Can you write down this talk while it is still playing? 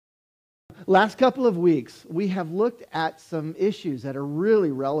Last couple of weeks, we have looked at some issues that are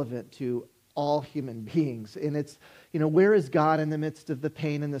really relevant to all human beings. And it's, where is God in the midst of the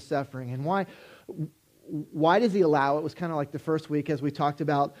pain and the suffering? And why does he allow it? It was kind of like the first week as we talked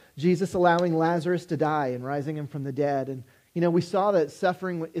about Jesus allowing Lazarus to die and rising him from the dead. And, we saw that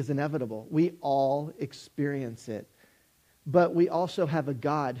suffering is inevitable. We all experience it. But we also have a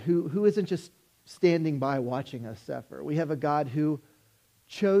God who isn't just standing by watching us suffer. We have a God who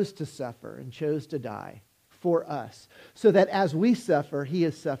chose to suffer and chose to die for us, so that as we suffer, he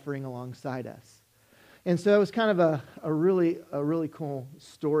is suffering alongside us. And so it was kind of a really cool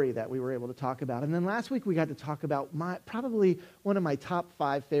story that we were able to talk about. And then last week we got to talk about probably one of my top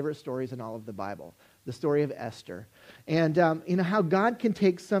 5 favorite stories in all of the Bible, the story of Esther. And how God can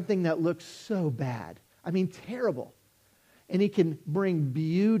take something that looks so bad, terrible, and he can bring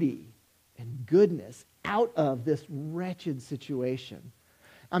beauty and goodness out of this wretched situation.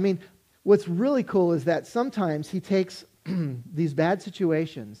 What's really cool is that sometimes he takes these bad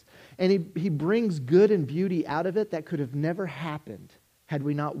situations and he brings good and beauty out of it that could have never happened had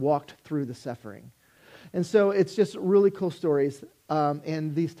we not walked through the suffering. And so it's just really cool stories,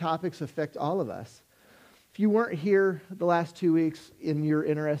 and these topics affect all of us. If you weren't here the last 2 weeks and you're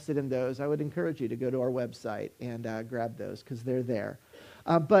interested in those, I would encourage you to go to our website and grab those because they're there.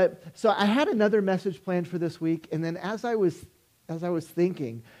 So I had another message planned for this week, and then as I was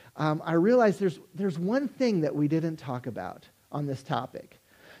thinking, I realized there's one thing that we didn't talk about on this topic.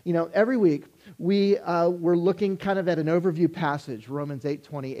 Every week we're looking kind of at an overview passage, Romans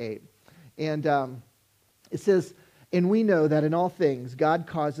 8:28, and it says, "And we know that in all things God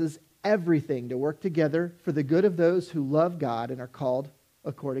causes everything to work together for the good of those who love God and are called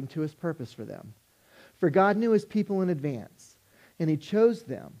according to his purpose for them. For God knew his people in advance, and he chose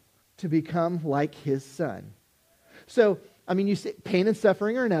them to become like his Son." So, you see, pain and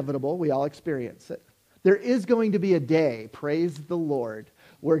suffering are inevitable. We all experience it. There is going to be a day, praise the Lord,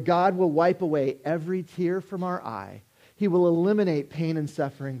 where God will wipe away every tear from our eye. He will eliminate pain and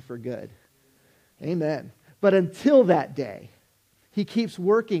suffering for good. Amen. But until that day, he keeps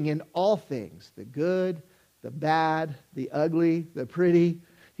working in all things, the good, the bad, the ugly, the pretty.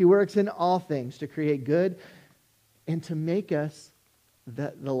 He works in all things to create good and to make us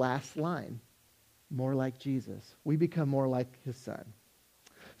the last line, more like Jesus. We become more like his Son.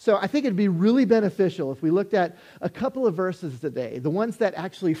 So I think it'd be really beneficial if we looked at a couple of verses today, the ones that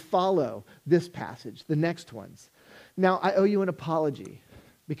actually follow this passage, the next ones. Now, I owe you an apology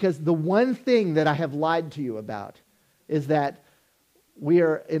because the one thing that I have lied to you about is that we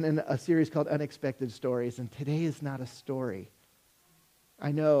are in a series called Unexpected Stories, and today is not a story.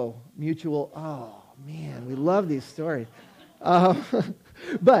 I know, mutual, oh man, we love these stories.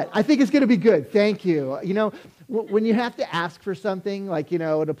 But I think it's going to be good. Thank you. When you have to ask for something, like, an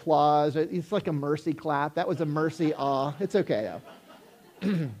applause, it's like a mercy clap. That was a mercy awe. It's okay,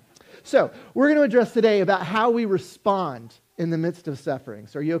 though. So, we're going to address today about how we respond in the midst of suffering.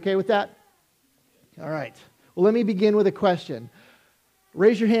 So, are you okay with that? All right. Well, let me begin with a question.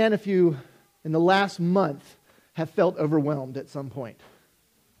 Raise your hand if you, in the last month, have felt overwhelmed at some point.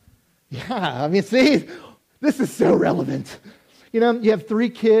 Yeah, see, this is so relevant. You have 3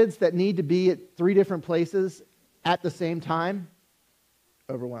 kids that need to be at 3 different places at the same time.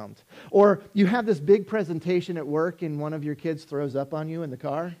 Overwhelmed. Or you have this big presentation at work and one of your kids throws up on you in the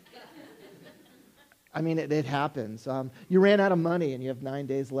car. It happens. You ran out of money and you have 9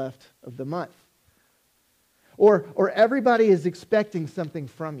 days left of the month. Or everybody is expecting something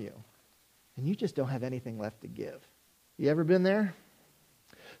from you and you just don't have anything left to give. You ever been there?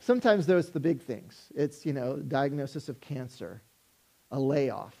 Sometimes though, it's the big things. It's, diagnosis of cancer, a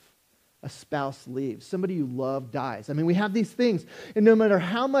layoff, a spouse leaves, somebody you love dies. We have these things, and no matter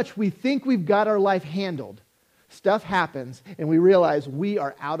how much we think we've got our life handled, stuff happens, and we realize we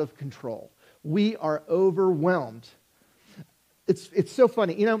are out of control. We are overwhelmed. It's so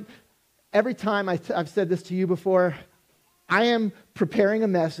funny. Every time I've said this to you before, I am preparing a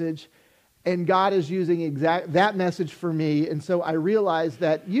message, and God is using that message for me. And so I realize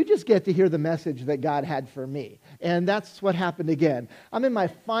that you just get to hear the message that God had for me. And that's what happened again. I'm in my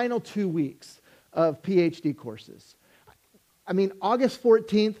final 2 weeks of PhD courses. August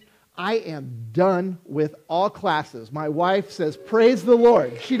 14th, I am done with all classes. My wife says, praise the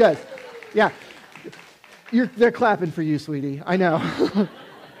Lord. She does. Yeah. They're clapping for you, sweetie. I know.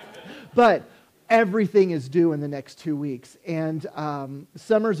 But everything is due in the next 2 weeks. And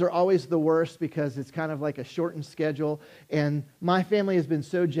summers are always the worst because it's kind of like a shortened schedule. And my family has been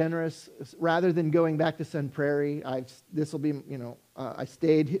so generous. Rather than going back to Sun Prairie, I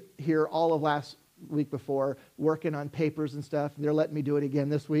stayed here all of week before, working on papers and stuff, and they're letting me do it again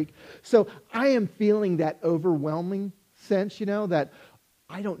this week. So I am feeling that overwhelming sense, that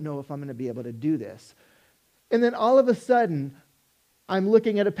I don't know if I'm going to be able to do this. And then all of a sudden, I'm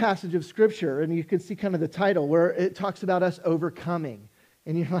looking at a passage of Scripture, and you can see kind of the title where it talks about us overcoming.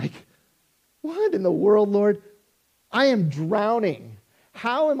 And you're like, what in the world, Lord? I am drowning.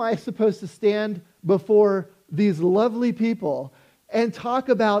 How am I supposed to stand before these lovely people and talk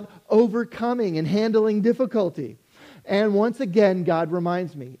about overcoming and handling difficulty? And once again, God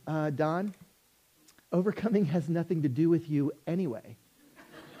reminds me, Don, overcoming has nothing to do with you anyway.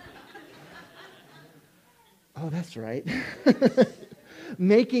 Oh, that's right.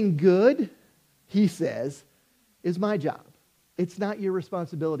 Making good, he says, is my job. It's not your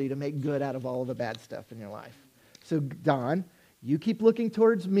responsibility to make good out of all of the bad stuff in your life. So, Don, you keep looking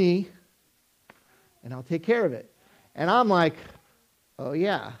towards me, and I'll take care of it. And I'm like, oh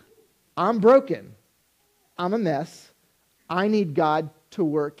yeah, I'm broken. I'm a mess. I need God to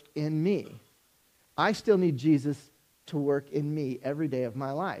work in me. I still need Jesus to work in me every day of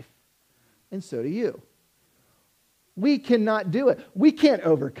my life. And so do you. We cannot do it. We can't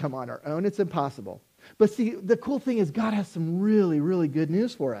overcome on our own. It's impossible. But see, the cool thing is God has some really, really good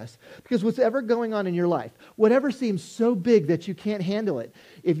news for us. Because whatever going on in your life, whatever seems so big that you can't handle it,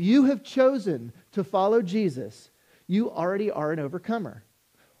 if you have chosen to follow Jesus, you already are an overcomer.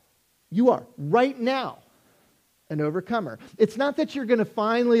 You are, right now, an overcomer. It's not that you're going to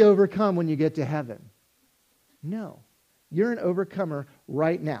finally overcome when you get to heaven. No. You're an overcomer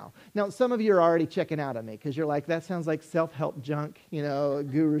right now. Now, some of you are already checking out on me because you're like, that sounds like self-help junk,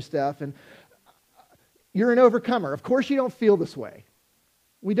 guru stuff. And you're an overcomer. Of course you don't feel this way.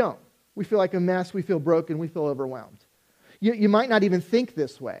 We don't. We feel like a mess. We feel broken. We feel overwhelmed. You might not even think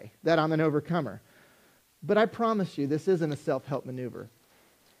this way, that I'm an overcomer. But I promise you, this isn't a self-help maneuver.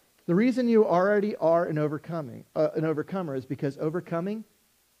 The reason you already are an overcomer is because overcoming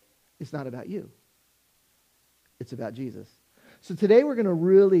is not about you. It's about Jesus. So today we're going to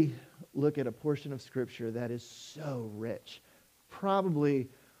really look at a portion of Scripture that is so rich. Probably,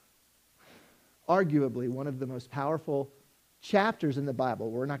 arguably, one of the most powerful chapters in the Bible.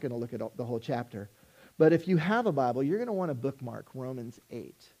 We're not going to look at the whole chapter. But if you have a Bible, you're going to want to bookmark Romans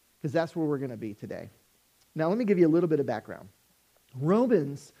 8, because that's where we're going to be today. Now let me give you a little bit of background.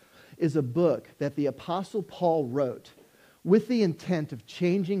 Romans is a book that the Apostle Paul wrote with the intent of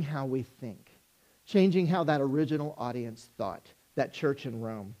changing how we think. Changing how that original audience thought, that church in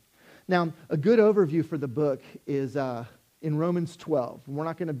Rome. Now, a good overview for the book is in Romans 12. We're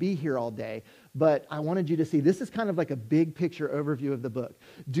not going to be here all day, but I wanted you to see, this is kind of like a big picture overview of the book.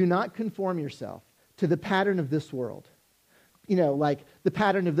 Do not conform yourself to the pattern of this world. Like the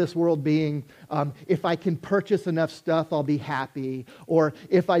pattern of this world being, if I can purchase enough stuff, I'll be happy. Or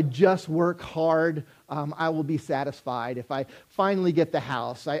if I just work hard, I will be satisfied. If I finally get the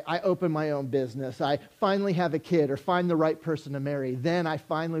house, I open my own business, I finally have a kid or find the right person to marry, then I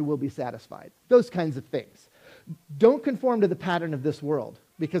finally will be satisfied. Those kinds of things. Don't conform to the pattern of this world,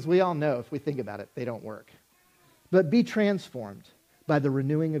 because we all know, if we think about it, they don't work. But be transformed by the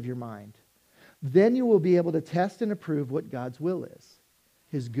renewing of your mind. Then you will be able to test and approve what God's will is,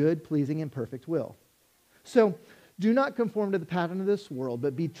 His good, pleasing, and perfect will. So, do not conform to the pattern of this world,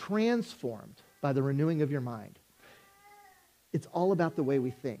 but be transformed by the renewing of your mind. It's all about the way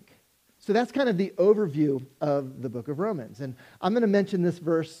we think. So that's kind of the overview of the book of Romans. And I'm going to mention this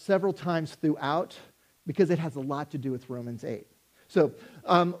verse several times throughout because it has a lot to do with Romans 8. So,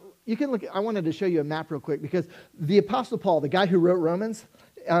 you can look. I wanted to show you a map real quick because the Apostle Paul, the guy who wrote Romans,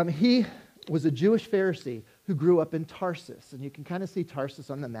 he was a Jewish Pharisee who grew up in Tarsus. And you can kind of see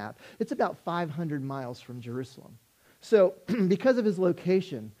Tarsus on the map. It's about 500 miles from Jerusalem. So because of his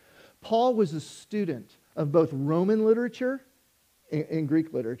location, Paul was a student of both Roman literature and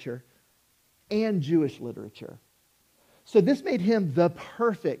Greek literature and Jewish literature. So this made him the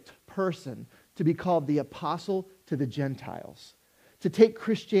perfect person to be called the apostle to the Gentiles, to take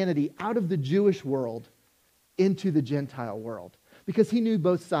Christianity out of the Jewish world into the Gentile world, because he knew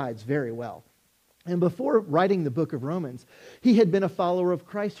both sides very well. And before writing the book of Romans, he had been a follower of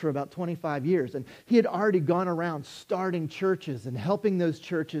Christ for about 25 years. And he had already gone around starting churches and helping those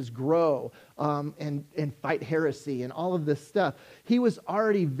churches grow and fight heresy and all of this stuff. He was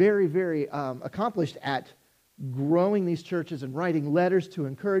already very, very accomplished at growing these churches and writing letters to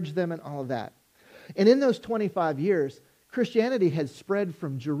encourage them and all of that. And in those 25 years, Christianity had spread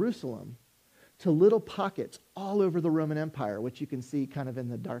from Jerusalem to little pockets all over the Roman Empire, which you can see kind of in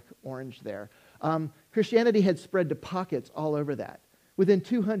the dark orange there. Christianity had spread to pockets all over that. Within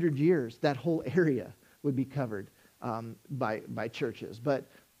 200 years, that whole area would be covered by churches. But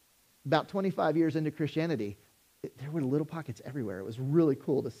about 25 years into Christianity, there were little pockets everywhere. It was really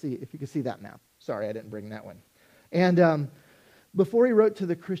cool to see, if you could see that map. Sorry, I didn't bring that one. And before he wrote to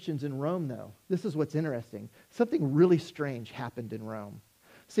the Christians in Rome, though, this is what's interesting. Something really strange happened in Rome.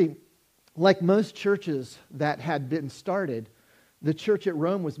 See, like most churches that had been started, the church at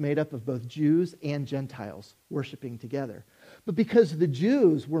Rome was made up of both Jews and Gentiles worshiping together. But because the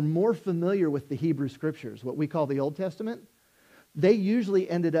Jews were more familiar with the Hebrew Scriptures, what we call the Old Testament, they usually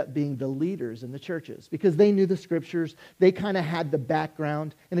ended up being the leaders in the churches because they knew the Scriptures, they kind of had the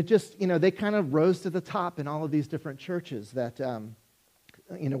background, and it just, they kind of rose to the top in all of these different churches that,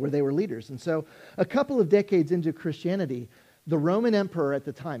 where they were leaders. And so a couple of decades into Christianity, the Roman emperor at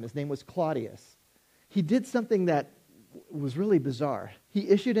the time, his name was Claudius, he did something that was really bizarre. He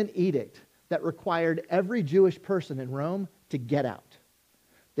issued an edict that required every Jewish person in Rome to get out.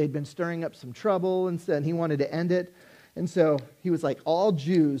 They'd been stirring up some trouble, and he wanted to end it. And so he was like, all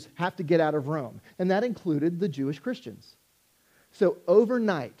Jews have to get out of Rome. And that included the Jewish Christians. So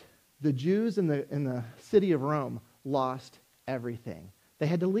overnight, the Jews in the city of Rome lost everything. They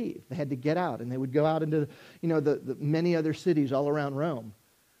had to leave. They had to get out. And they would go out into the many other cities all around Rome.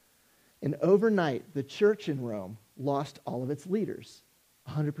 And overnight, the church in Rome lost all of its leaders,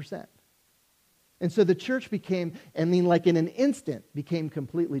 100%. And so the church became, like in an instant, became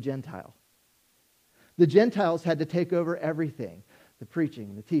completely Gentile. The Gentiles had to take over everything. The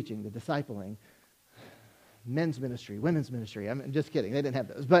preaching, the teaching, the discipling, men's ministry, women's ministry. I'm just kidding. They didn't have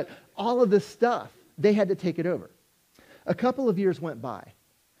those. But all of this stuff, they had to take it over. A couple of years went by.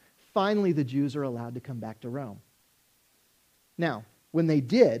 Finally, the Jews are allowed to come back to Rome. Now, when they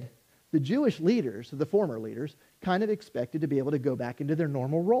did, the Jewish leaders, the former leaders, kind of expected to be able to go back into their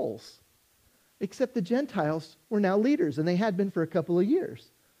normal roles. Except the Gentiles were now leaders, and they had been for a couple of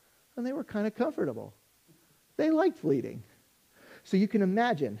years. And they were kind of comfortable. They liked leading. So you can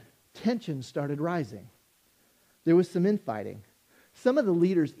imagine, tensions started rising. There was some infighting. Some of the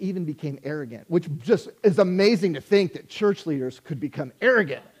leaders even became arrogant, which just is amazing to think that church leaders could become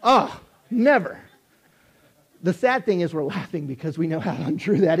arrogant. Oh, never. The sad thing is we're laughing because we know how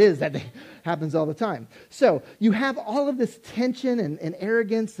untrue that is. That happens all the time. So you have all of this tension and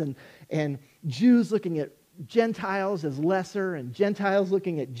arrogance and Jews looking at Gentiles as lesser and Gentiles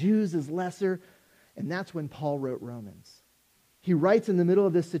looking at Jews as lesser. And that's when Paul wrote Romans. He writes in the middle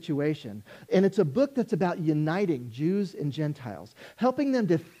of this situation. And it's a book that's about uniting Jews and Gentiles, helping them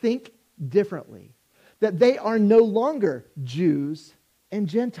to think differently, that they are no longer Jews and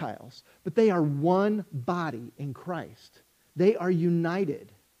Gentiles, but they are one body in Christ. They are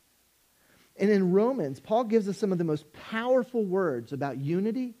united. And in Romans, Paul gives us some of the most powerful words about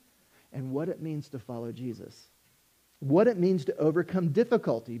unity and what it means to follow Jesus. What it means to overcome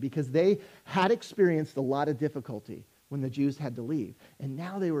difficulty, because they had experienced a lot of difficulty when the Jews had to leave. And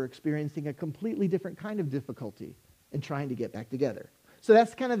now they were experiencing a completely different kind of difficulty in trying to get back together. So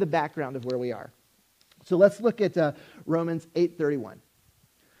that's kind of the background of where we are. So let's look at Romans 8:31.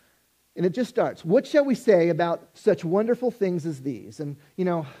 And it just starts, what shall we say about such wonderful things as these? And,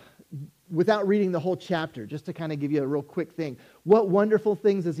 without reading the whole chapter, just to kind of give you a real quick thing, what wonderful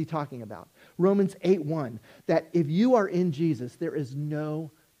things is he talking about? Romans 8:1, that if you are in Jesus, there is no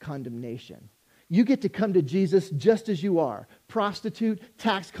condemnation. You get to come to Jesus just as you are. Prostitute,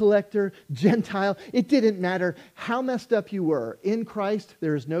 tax collector, Gentile. It didn't matter how messed up you were. In Christ,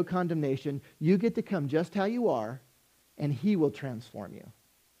 there is no condemnation. You get to come just how you are, and he will transform you.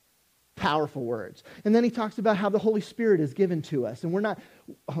 Powerful words. And then he talks about how the Holy Spirit is given to us. And we're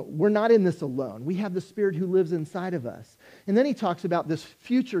not in this alone. We have the Spirit who lives inside of us. And then he talks about this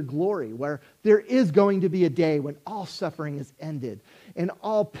future glory where there is going to be a day when all suffering is ended and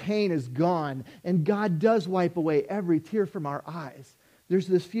all pain is gone and God does wipe away every tear from our eyes. There's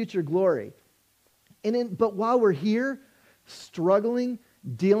this future glory. But while we're here, struggling,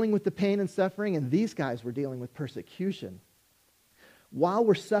 dealing with the pain and suffering, and these guys were dealing with persecution, while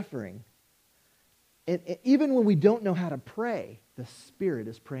we're suffering, and even when we don't know how to pray, the Spirit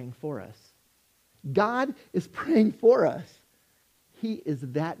is praying for us. God is praying for us. He is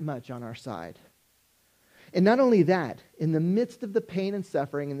that much on our side. And not only that, in the midst of the pain and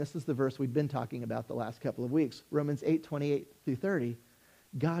suffering, and this is the verse we've been talking about the last couple of weeks, Romans 8:28 through 30,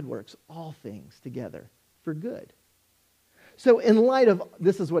 God works all things together for good. So in light of,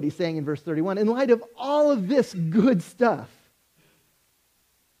 this is what he's saying in verse 31, in light of all of this good stuff,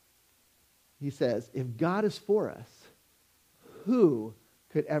 he says, if God is for us, who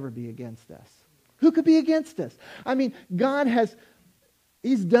could ever be against us? Who could be against us? I mean,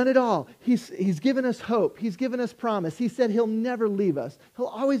 He's done it all. He's given us hope. He's given us promise. He said He'll never leave us. He'll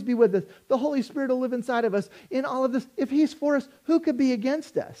always be with us. The Holy Spirit will live inside of us. In all of this, if He's for us, who could be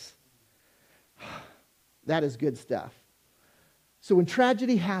against us? That is good stuff. So when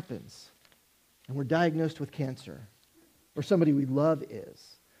tragedy happens, and we're diagnosed with cancer, or somebody we love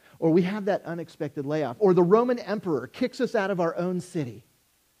is, or we have that unexpected layoff, or the Roman emperor kicks us out of our own city,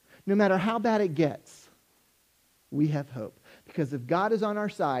 no matter how bad it gets, we have hope. Because if God is on our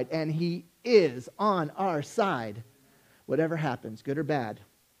side, and He is on our side, whatever happens, good or bad,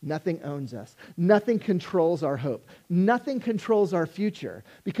 nothing owns us. Nothing controls our hope. Nothing controls our future,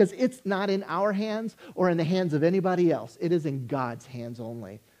 because it's not in our hands or in the hands of anybody else. It is in God's hands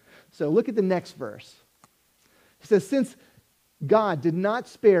only. So look at the next verse. He says, since God did not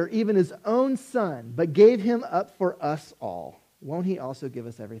spare even His own Son, but gave Him up for us all, won't He also give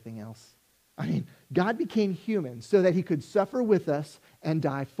us everything else? I mean, God became human so that He could suffer with us and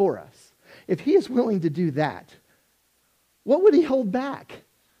die for us. If He is willing to do that, what would He hold back?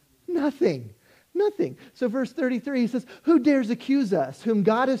 Nothing. Nothing. So verse 33, he says, who dares accuse us, whom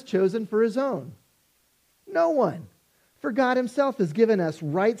God has chosen for His own? No one. For God Himself has given us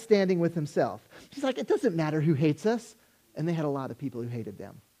right standing with Himself. He's like, it doesn't matter who hates us. And they had a lot of people who hated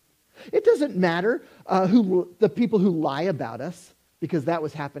them. It doesn't matter the people who lie about us, because that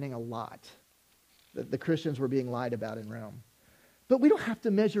was happening a lot. The Christians were being lied about in Rome. But we don't have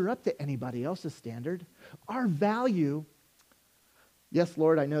to measure up to anybody else's standard. Our value, yes,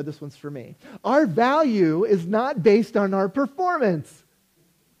 Lord, I know this one's for me. Our value is not based on our performance.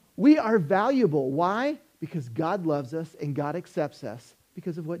 We are valuable. Why? Because God loves us and God accepts us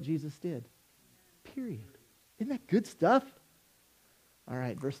because of what Jesus did. Period. Isn't that good stuff? All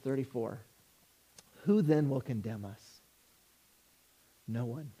right, verse 34. Who then will condemn us? No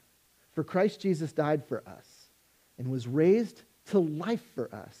one. For Christ Jesus died for us and was raised to life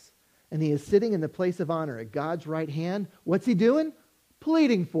for us. And He is sitting in the place of honor at God's right hand. What's He doing?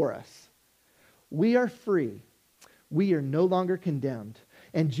 Pleading for us. We are free. We are no longer condemned.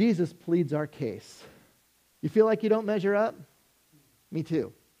 And Jesus pleads our case. You feel like you don't measure up? Me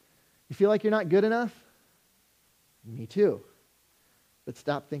too. You feel like you're not good enough? Me too. But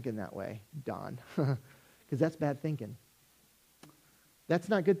stop thinking that way, Don, because that's bad thinking. That's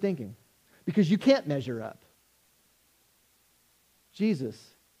not good thinking, because you can't measure up. Jesus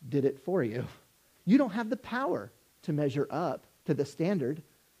did it for you. You don't have the power to measure up to the standard.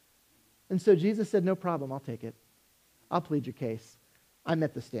 And so Jesus said, no problem, I'll take it. I'll plead your case. I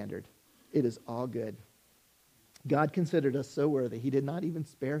met the standard. It is all good. God considered us so worthy, He did not even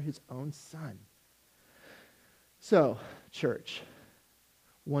spare His own Son. So, church,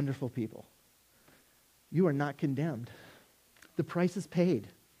 wonderful people, you are not condemned. The price is paid.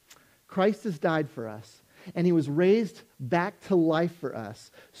 Christ has died for us, and He was raised back to life for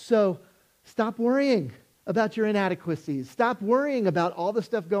us. So, stop worrying about your inadequacies. Stop worrying about all the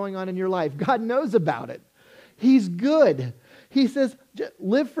stuff going on in your life. God knows about it. He's good. He says,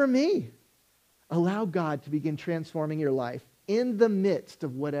 live for me. Allow God to begin transforming your life in the midst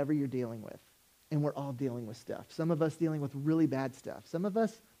of whatever you're dealing with. And we're all dealing with stuff. Some of us dealing with really bad stuff. Some of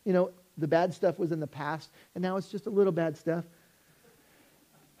us, the bad stuff was in the past, and now it's just a little bad stuff.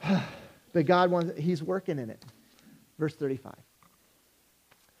 But God He's working in it. Verse 35.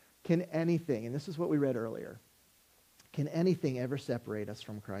 Can anything, and this is what we read earlier, can anything ever separate us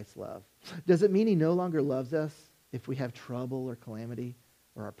from Christ's love? Does it mean He no longer loves us if we have trouble or calamity,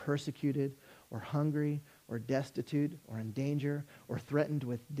 or are persecuted, or hungry, or destitute, or in danger, or threatened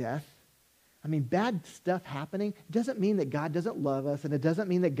with death? I mean, bad stuff happening doesn't mean that God doesn't love us, and it doesn't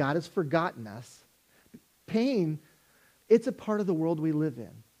mean that God has forgotten us. Pain, it's a part of the world we live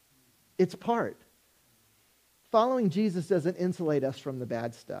in. It's part. Following Jesus doesn't insulate us from the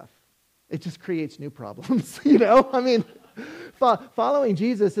bad stuff. It just creates new problems, I mean, following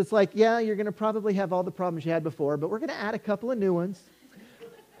Jesus, it's like, yeah, you're going to probably have all the problems you had before, but we're going to add a couple of new ones.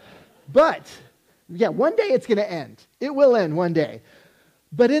 But, yeah, one day it's going to end. It will end one day.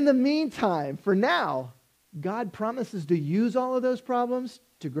 But in the meantime, for now, God promises to use all of those problems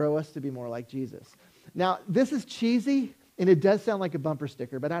to grow us to be more like Jesus. Now, this is cheesy, and it does sound like a bumper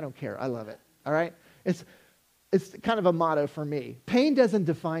sticker, but I don't care. I love it, all right? It's kind of a motto for me. Pain doesn't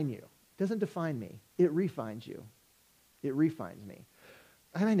define you. It doesn't define me. It refines you. It refines me.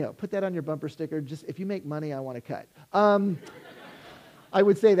 And I know, put that on your bumper sticker. Just if you make money, I want to cut. I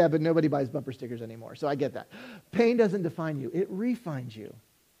would say that, but nobody buys bumper stickers anymore, so I get that. Pain doesn't define you. It refines you.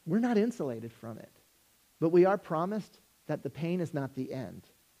 We're not insulated from it. But we are promised that the pain is not the end,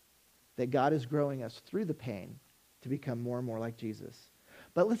 that God is growing us through the pain to become more and more like Jesus.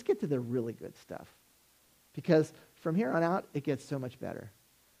 But let's get to the really good stuff, because from here on out, it gets so much better.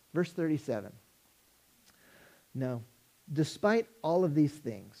 Verse 37. No, despite all of these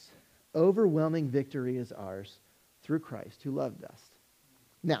things, overwhelming victory is ours through Christ who loved us.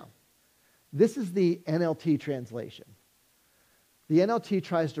 Now, This is the NLT translation. The NLT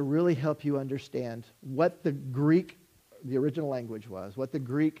tries to really help you understand what the Greek, the original language was, what the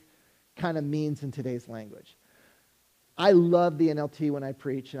Greek kind of means in today's language. I love the NLT when I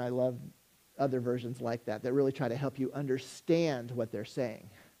preach, and I love other versions like that really try to help you understand what they're saying.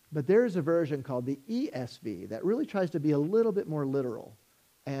 But there is a version called the ESV that really tries to be a little bit more literal,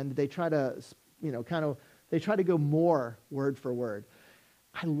 and they try to, they try to go more word for word.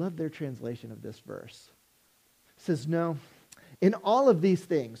 I love their translation of this verse. It says, no, in all of these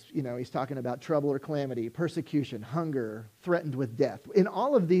things, he's talking about trouble or calamity, persecution, hunger, threatened with death. In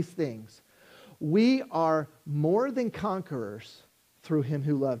all of these things, we are more than conquerors through him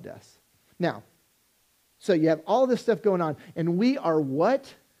who loved us. Now, so you have all this stuff going on, and we are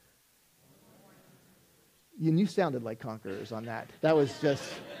what? And you sounded like conquerors on that. That was just...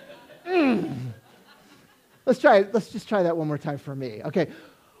 Let's try it. Let's just try that one more time for me. Okay.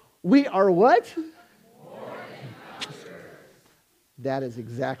 We are what? More than conquerors. That is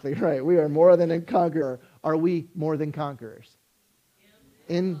exactly right. We are more than a conqueror. Are we more than conquerors?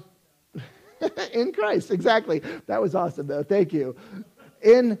 In Christ. Exactly. That was awesome, though. Thank you.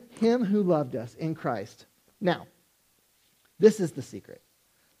 In him who loved us, in Christ. Now, this is the secret.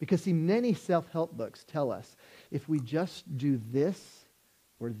 Because, see, many self-help books tell us if we just do this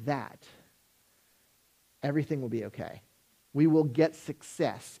or that, everything will be okay. We will get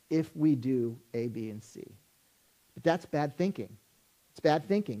success if we do A, B, and C. But that's bad thinking. It's bad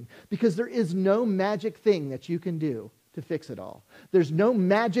thinking because there is no magic thing that you can do to fix it all. There's no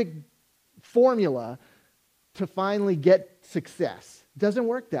magic formula to finally get success. It doesn't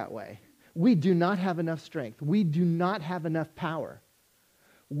work that way. We do not have enough strength. We do not have enough power.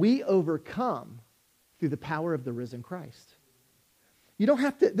 We overcome through the power of the risen Christ. You don't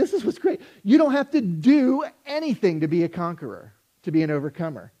have to, this is what's great. You don't have to do anything to be a conqueror, to be an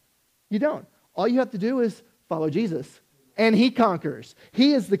overcomer. You don't. All you have to do is follow Jesus, and he conquers.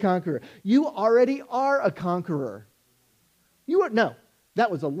 He is the conqueror. You already are a conqueror. No, that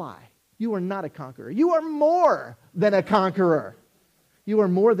was a lie. You are not a conqueror. You are more than a conqueror. You are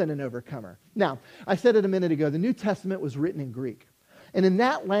more than an overcomer. Now, I said it a minute ago, the New Testament was written in Greek. And in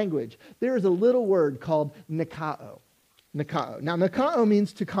that language, there is a little word called nikao. Nikao. Now, nikao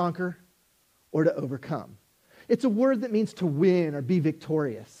means to conquer or to overcome. It's a word that means to win or be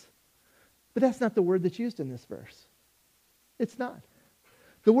victorious. But that's not the word that's used in this verse. It's not.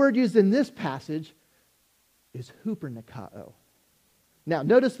 The word used in this passage is hupernikao. Now,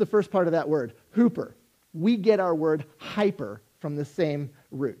 notice the first part of that word, huper. We get our word hyper from the same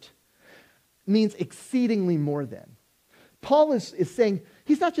root. It means exceedingly more than. Paul is saying,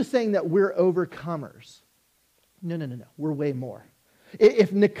 he's not just saying that we're overcomers. No. We're way more.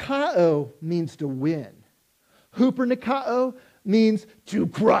 If nikao means to win, hupernikao means to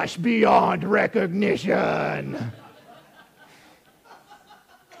crush beyond recognition.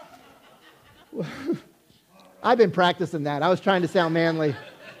 I've been practicing that. I was trying to sound manly.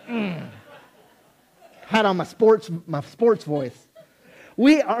 Had on my sports voice.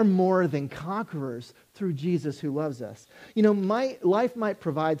 We are more than conquerors through Jesus who loves us. My life might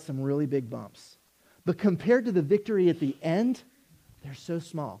provide some really big bumps. But compared to the victory at the end, they're so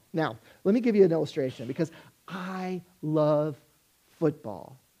small. Now, let me give you an illustration because I love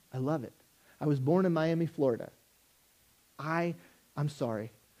football. I love it. I was born in Miami, Florida. I'm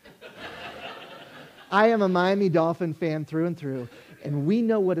sorry. I am a Miami Dolphin fan through and through, and we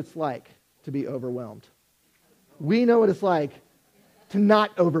know what it's like to be overwhelmed. We know what it's like to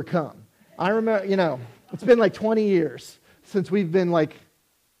not overcome. I remember, it's been like 20 years since we've been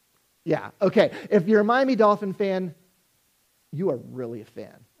okay. If you're a Miami Dolphin fan, you are really a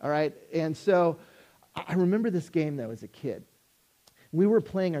fan, all right? And so I remember this game, though, as a kid. We were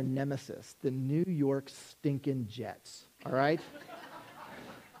playing our nemesis, the New York stinking Jets, all right?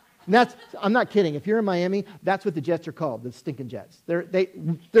 And I'm not kidding. If you're in Miami, that's what the Jets are called, the stinking Jets.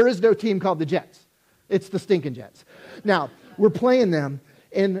 There is no team called the Jets. It's the stinking Jets. Now, we're playing them,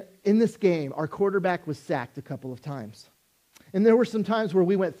 and in this game, our quarterback was sacked a couple of times. And there were some times where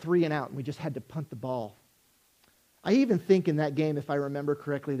we went 3 and out, and we just had to punt the ball. I even think in that game, if I remember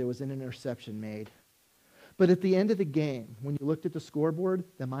correctly, there was an interception made. But at the end of the game, when you looked at the scoreboard,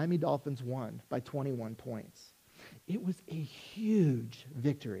 the Miami Dolphins won by 21 points. It was a huge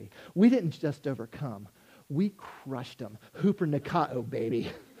victory. We didn't just overcome. We crushed them. Hooper Nikao, baby.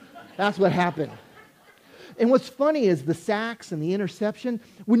 That's what happened. And what's funny is the sacks and the interception,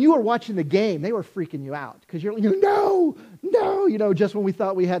 when you were watching the game, they were freaking you out. Because you're like, no, just when we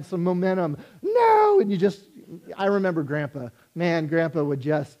thought we had some momentum, no. And I remember Grandpa Man, Grandpa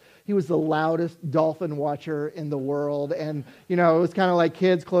he was the loudest dolphin watcher in the world. And, it was kind of like,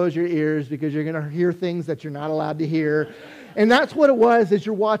 kids, close your ears because you're going to hear things that you're not allowed to hear. And that's what it was as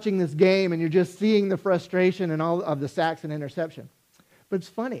you're watching this game and you're just seeing the frustration and all of the sacks and interception. But it's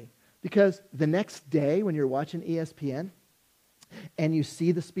funny because the next day when you're watching ESPN and you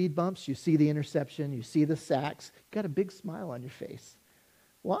see the speed bumps, you see the interception, you see the sacks, you got a big smile on your face.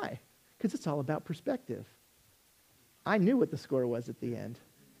 Why? Because it's all about perspective. I knew what the score was at the end.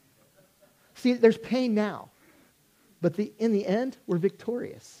 See, there's pain now, but in the end, we're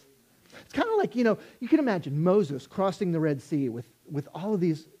victorious. It's kind of like, you can imagine Moses crossing the Red Sea with all of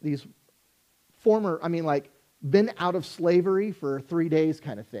these former, been out of slavery for 3 days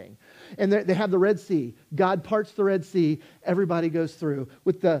kind of thing. And they have the Red Sea. God parts the Red Sea. Everybody goes through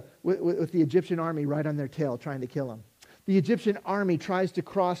with the Egyptian army right on their tail trying to kill them. The Egyptian army tries to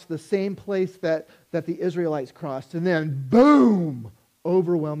cross the same place that the Israelites crossed. And then, boom,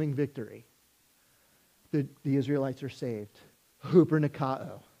 overwhelming victory. The Israelites are saved. Huper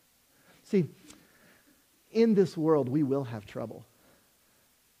Nikao. See, in this world, we will have trouble.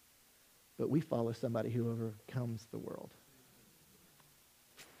 But we follow somebody who overcomes the world.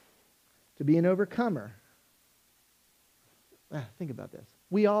 To be an overcomer, think about this.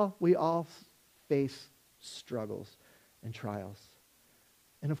 We all face struggles and trials.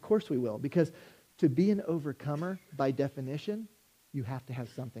 And of course we will, because to be an overcomer, by definition, you have to have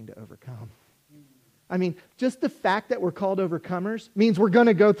something to overcome. Just the fact that we're called overcomers means we're going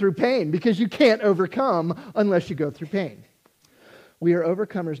to go through pain, because you can't overcome unless you go through pain. We are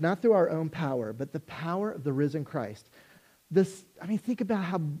overcomers not through our own power, but the power of the risen Christ. Think about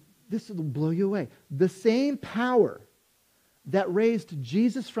how this will blow you away. The same power that raised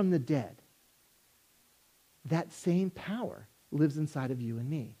Jesus from the dead, that same power lives inside of you and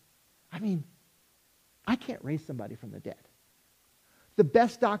me. I can't raise somebody from the dead. The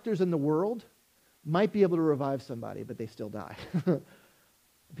best doctors in the world might be able to revive somebody, but they still die.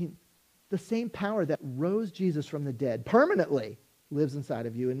 The same power that rose Jesus from the dead permanently lives inside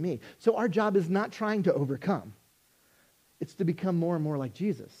of you and me. So our job is not trying to overcome. It's to become more and more like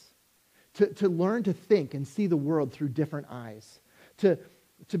Jesus. To learn to think and see the world through different eyes. To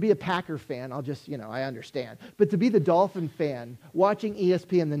be a Packer fan, I understand. But to be the Dolphin fan, watching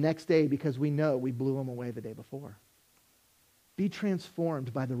ESPN the next day because we know we blew them away the day before. Be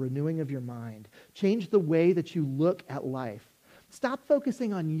transformed by the renewing of your mind. Change the way that you look at life. Stop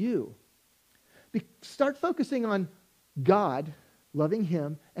focusing on you. Start focusing on God, loving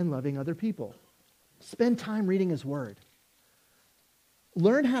Him, and loving other people. Spend time reading His Word.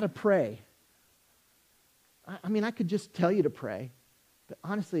 Learn how to pray. I could just tell you to pray, but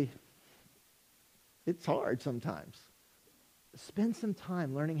honestly, it's hard sometimes. Spend some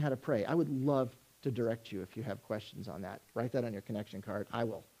time learning how to pray. I would love to direct you if you have questions on that. Write that on your connection card. I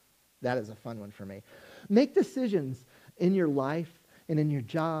will. That is a fun one for me. Make decisions in your life and in your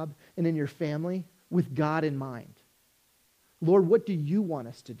job and in your family with God in mind. Lord, what do you want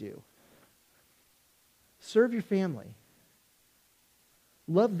us to do? Serve your family.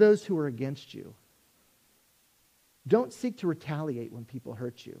 Love those who are against you. Don't seek to retaliate when people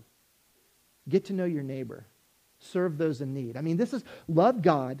hurt you. Get to know your neighbor. Serve those in need. This is love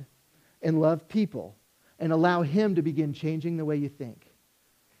God and love people and allow Him to begin changing the way you think.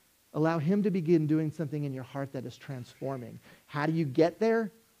 Allow Him to begin doing something in your heart that is transforming. How do you get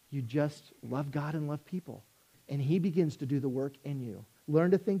there? You just love God and love people. And He begins to do the work in you.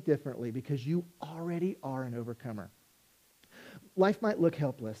 Learn to think differently because you already are an overcomer. Life might look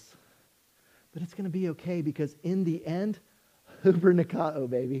helpless, but it's going to be okay because in the end, Huper Nikao,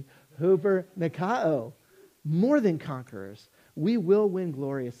 baby. Huper Nikao. More than conquerors. We will win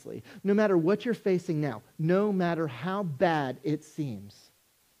gloriously. No matter what you're facing now, no matter how bad it seems,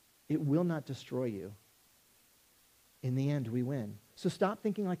 it will not destroy you. In the end, we win. So stop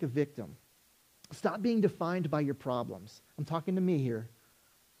thinking like a victim. Stop being defined by your problems. I'm talking to me here.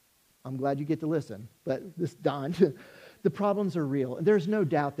 I'm glad you get to listen, but this Don, the problems are real. And there's no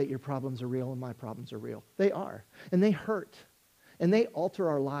doubt that your problems are real and my problems are real. They are. And they hurt. And they alter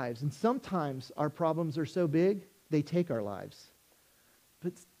our lives. And sometimes our problems are so big, they take our lives.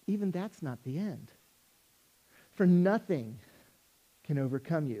 But even that's not the end. For nothing can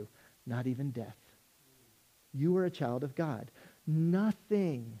overcome you, not even death. You are a child of God.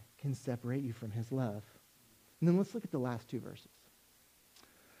 Nothing can separate you from His love. And then let's look at the last two verses.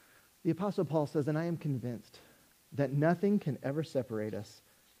 The Apostle Paul says, and I am convinced that nothing can ever separate us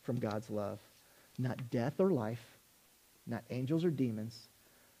from God's love. Not death or life, not angels or demons,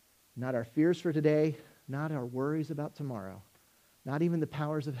 not our fears for today, not our worries about tomorrow, not even the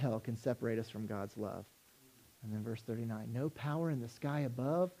powers of hell can separate us from God's love. And then verse 39, no power in the sky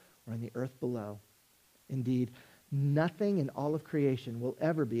above or in the earth below. Indeed, nothing in all of creation will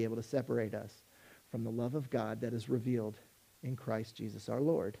ever be able to separate us from the love of God that is revealed in Christ Jesus our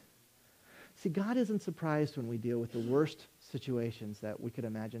Lord. See, God isn't surprised when we deal with the worst situations that we could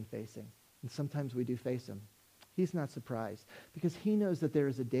imagine facing. And sometimes we do face them. He's not surprised because he knows that there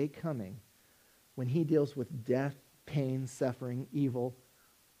is a day coming when he deals with death, pain, suffering, evil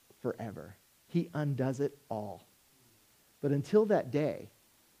forever. He undoes it all. But until that day,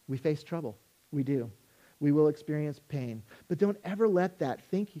 we face trouble. We do. We will experience pain. But don't ever let that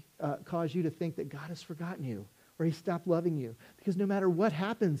cause you to think that God has forgotten you or he stopped loving you. Because no matter what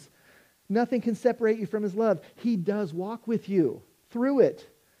happens, nothing can separate you from his love. He does walk with you through it.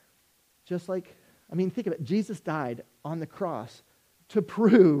 Just like, think of it. Jesus died on the cross to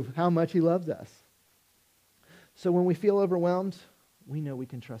prove how much he loves us. So when we feel overwhelmed, we know we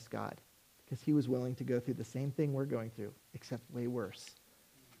can trust God because he was willing to go through the same thing we're going through, except way worse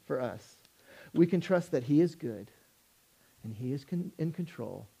for us. We can trust that he is good and he is in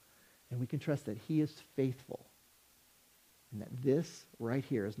control, and we can trust that he is faithful and that this right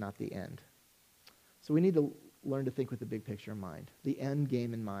here is not the end. So we need to learn to think with the big picture in mind, the end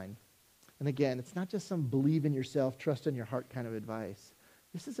game in mind. And again, it's not just some believe in yourself, trust in your heart kind of advice.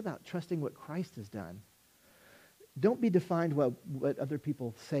 This is about trusting what Christ has done. Don't be defined by what other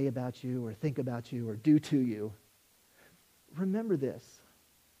people say about you or think about you or do to you. Remember this.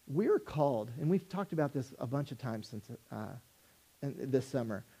 We're called, and we've talked about this a bunch of times since this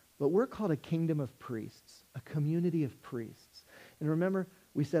summer, but we're called a kingdom of priests, a community of priests. And remember,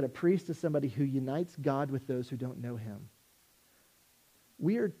 we said a priest is somebody who unites God with those who don't know him.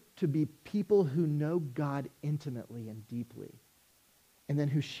 We are to be people who know God intimately and deeply, and then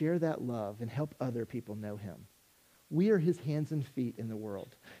who share that love and help other people know him. We are his hands and feet in the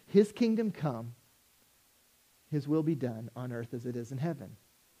world. His kingdom come, his will be done on earth as it is in heaven.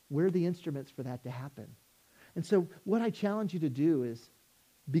 We're the instruments for that to happen. And so what I challenge you to do is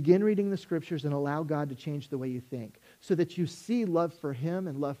begin reading the scriptures and allow God to change the way you think so that you see love for him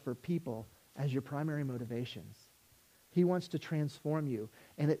and love for people as your primary motivations. He wants to transform you.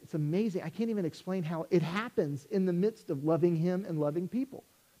 And it's amazing. I can't even explain how it happens in the midst of loving him and loving people.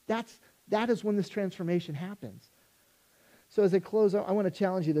 That is when this transformation happens. So as I close, I want to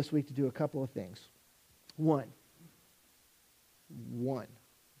challenge you this week to do a couple of things. One.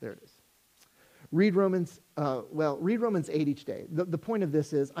 There it is. Read Romans 8 each day. The point of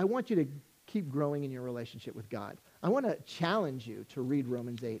this is I want you to keep growing in your relationship with God. I want to challenge you to read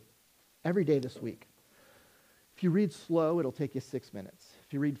Romans 8 every day this week. If you read slow, it'll take you 6 minutes.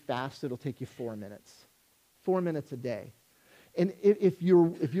 If you read fast, it'll take you 4 minutes. 4 minutes a day. And if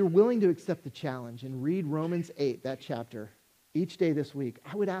you're willing to accept the challenge and read Romans 8, that chapter, each day this week,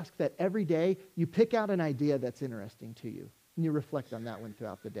 I would ask that every day you pick out an idea that's interesting to you and you reflect on that one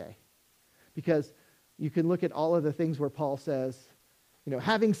throughout the day. Because you can look at all of the things where Paul says,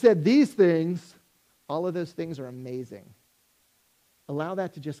 having said these things, all of those things are amazing. Allow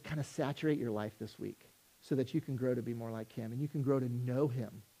that to just kind of saturate your life this week so that you can grow to be more like him and you can grow to know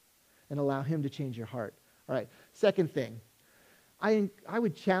him and allow him to change your heart. All right, second thing. I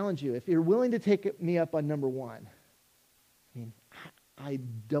would challenge you, if you're willing to take me up on number 1, I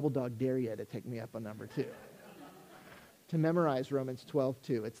double dog dare you to take me up on number 2. To memorize Romans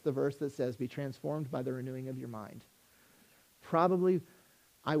 12:2. It's the verse that says, be transformed by the renewing of your mind. Probably,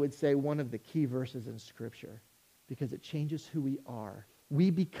 I would say, one of the key verses in Scripture because it changes who we are. We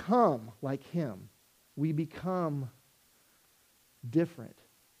become like him. We become different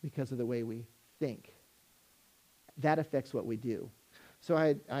because of the way we think. That affects what we do. So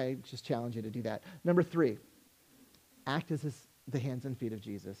I just challenge you to do that. Number 3, act as the hands and feet of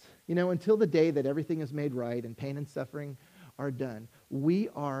Jesus. Until the day that everything is made right and pain and suffering are done, we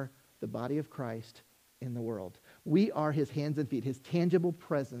are the body of Christ in the world. We are his hands and feet, his tangible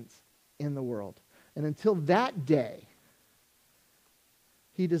presence in the world. And until that day,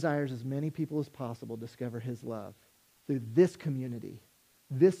 he desires as many people as possible discover his love through this community,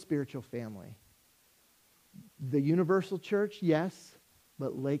 this spiritual family. The universal church, yes,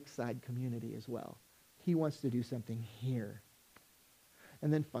 but Lakeside community as well. He wants to do something here.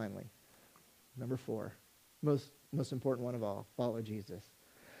 And then finally, number 4, most important one of all, follow Jesus.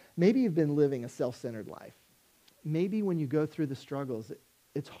 Maybe you've been living a self-centered life. Maybe when you go through the struggles,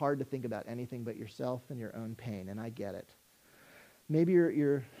 it's hard to think about anything but yourself and your own pain, and I get it. Maybe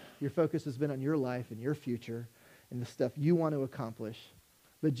your focus has been on your life and your future and the stuff you want to accomplish.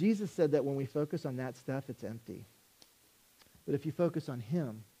 But Jesus said that when we focus on that stuff, it's empty. But if you focus on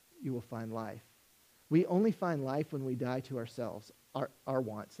him, you will find life. We only find life when we die to ourselves. our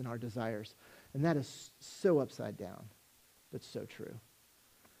wants and our desires. And that is so upside down, but so true.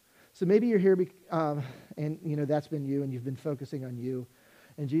 So maybe you're here and that's been you, and you've been focusing on you.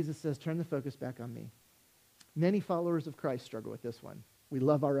 And Jesus says, turn the focus back on me. Many followers of Christ struggle with this one. We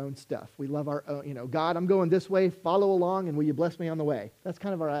love our own stuff. We love our own, God, I'm going this way, follow along, and will you bless me on the way? That's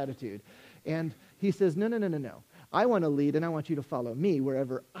kind of our attitude. And he says, no. I want to lead, and I want you to follow me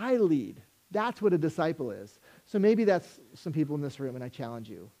wherever I lead. That's what a disciple is. So maybe that's some people in this room, and I challenge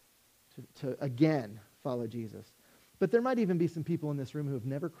you to again, follow Jesus. But there might even be some people in this room who have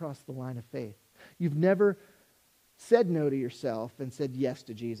never crossed the line of faith. You've never said no to yourself and said yes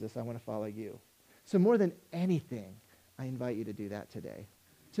to Jesus. I want to follow you. So more than anything, I invite you to do that today,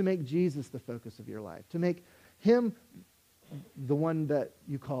 to make Jesus the focus of your life, to make him the one that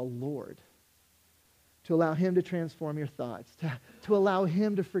you call Lord, to allow him to transform your thoughts, to allow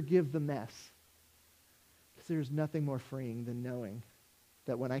him to forgive the mess. Because there's nothing more freeing than knowing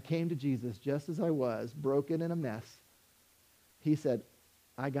that when I came to Jesus, just as I was, broken in a mess, he said,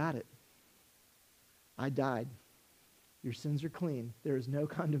 I got it. I died. Your sins are clean. There is no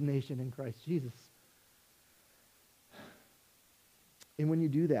condemnation in Christ Jesus. And when you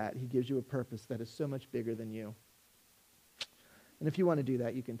do that, he gives you a purpose that is so much bigger than you. And if you want to do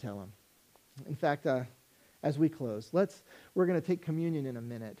that, you can tell him. In fact, as we close, we're going to take communion in a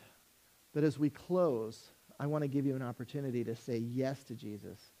minute. But as we close, I want to give you an opportunity to say yes to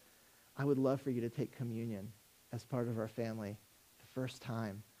Jesus. I would love for you to take communion as part of our family the first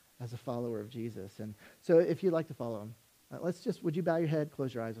time as a follower of Jesus. And so if you'd like to follow him, would you bow your head,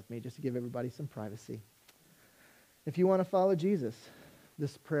 close your eyes with me, just to give everybody some privacy. If you want to follow Jesus,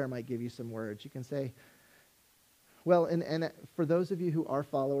 this prayer might give you some words. You can say, well, and for those of you who are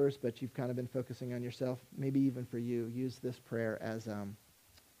followers, but you've kind of been focusing on yourself, maybe even for you, use this prayer as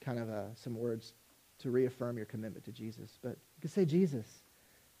some words to reaffirm your commitment to Jesus. But you can say, Jesus,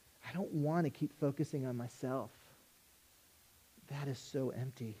 I don't want to keep focusing on myself. That is so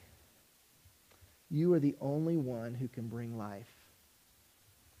empty. You are the only one who can bring life.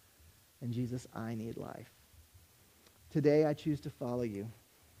 And Jesus, I need life. Today I choose to follow you.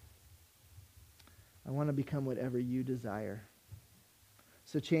 I want to become whatever you desire.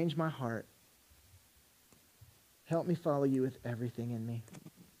 So change my heart. Help me follow you with everything in me.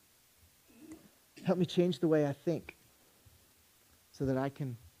 Help me change the way I think so that I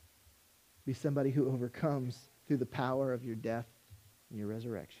can be somebody who overcomes through the power of your death and your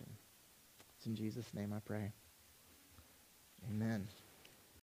resurrection. It's in Jesus' name I pray. Amen.